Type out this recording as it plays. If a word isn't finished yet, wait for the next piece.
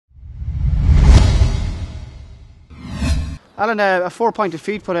Alan, a 4-point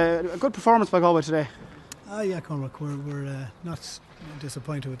defeat, but a good performance by Galway today. Yeah, Cormac, we're not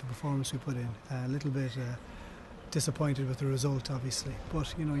disappointed with the performance we put in. A little bit disappointed with the result, obviously.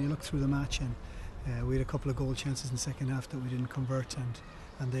 But you know, you look through the match, and we had a couple of goal chances in the second half that we didn't convert,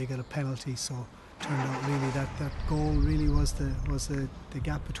 and they got a penalty. So it turned out really that goal really was the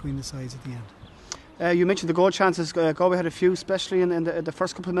gap between the sides at the end. You mentioned the goal chances. Galway had a few, especially in the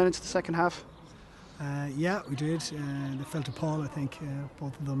first couple of minutes of the second half. Yeah, we did. They fell to Paul, I think,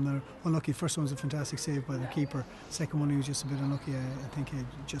 both of them. They're unlucky. First one was a fantastic save by the keeper. Second one, he was just a bit unlucky. I think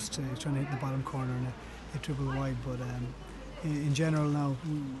just trying to hit the bottom corner, and it dribbled wide. But in general now,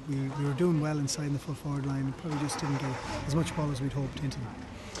 we were doing well inside the full forward line, and probably just didn't get as much ball as we'd hoped into them.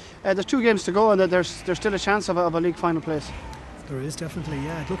 There's 2 games to go, and there's still a chance of a league final place. There is definitely,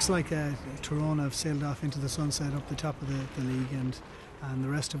 yeah. It looks like Tyrone have sailed off into the sunset up the top of the league, and the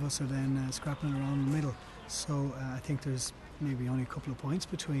rest of us are then scrapping around the middle. So I think there's maybe only a couple of points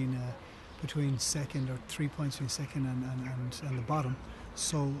between second, or 3 points between second and the bottom.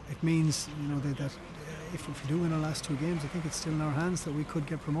 So it means, you know, that if we do win our last 2 games, I think it's still in our hands that we could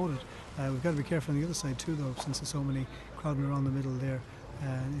get promoted. We've got to be careful on the other side too, though, since there's so many crowding around the middle there.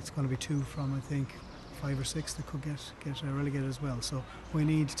 It's going to be 2 from, I think, 5 or 6 that could get relegated as well. So we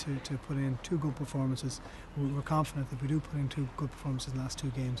need to put in 2 good performances. We're confident that if we do put in 2 good performances in the last 2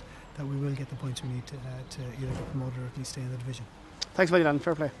 games, that we will get the points we need to either get promoted or at least stay in the division. Thanks very much, Alan.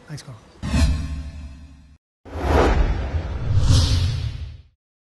 Fair play. Thanks, Carl.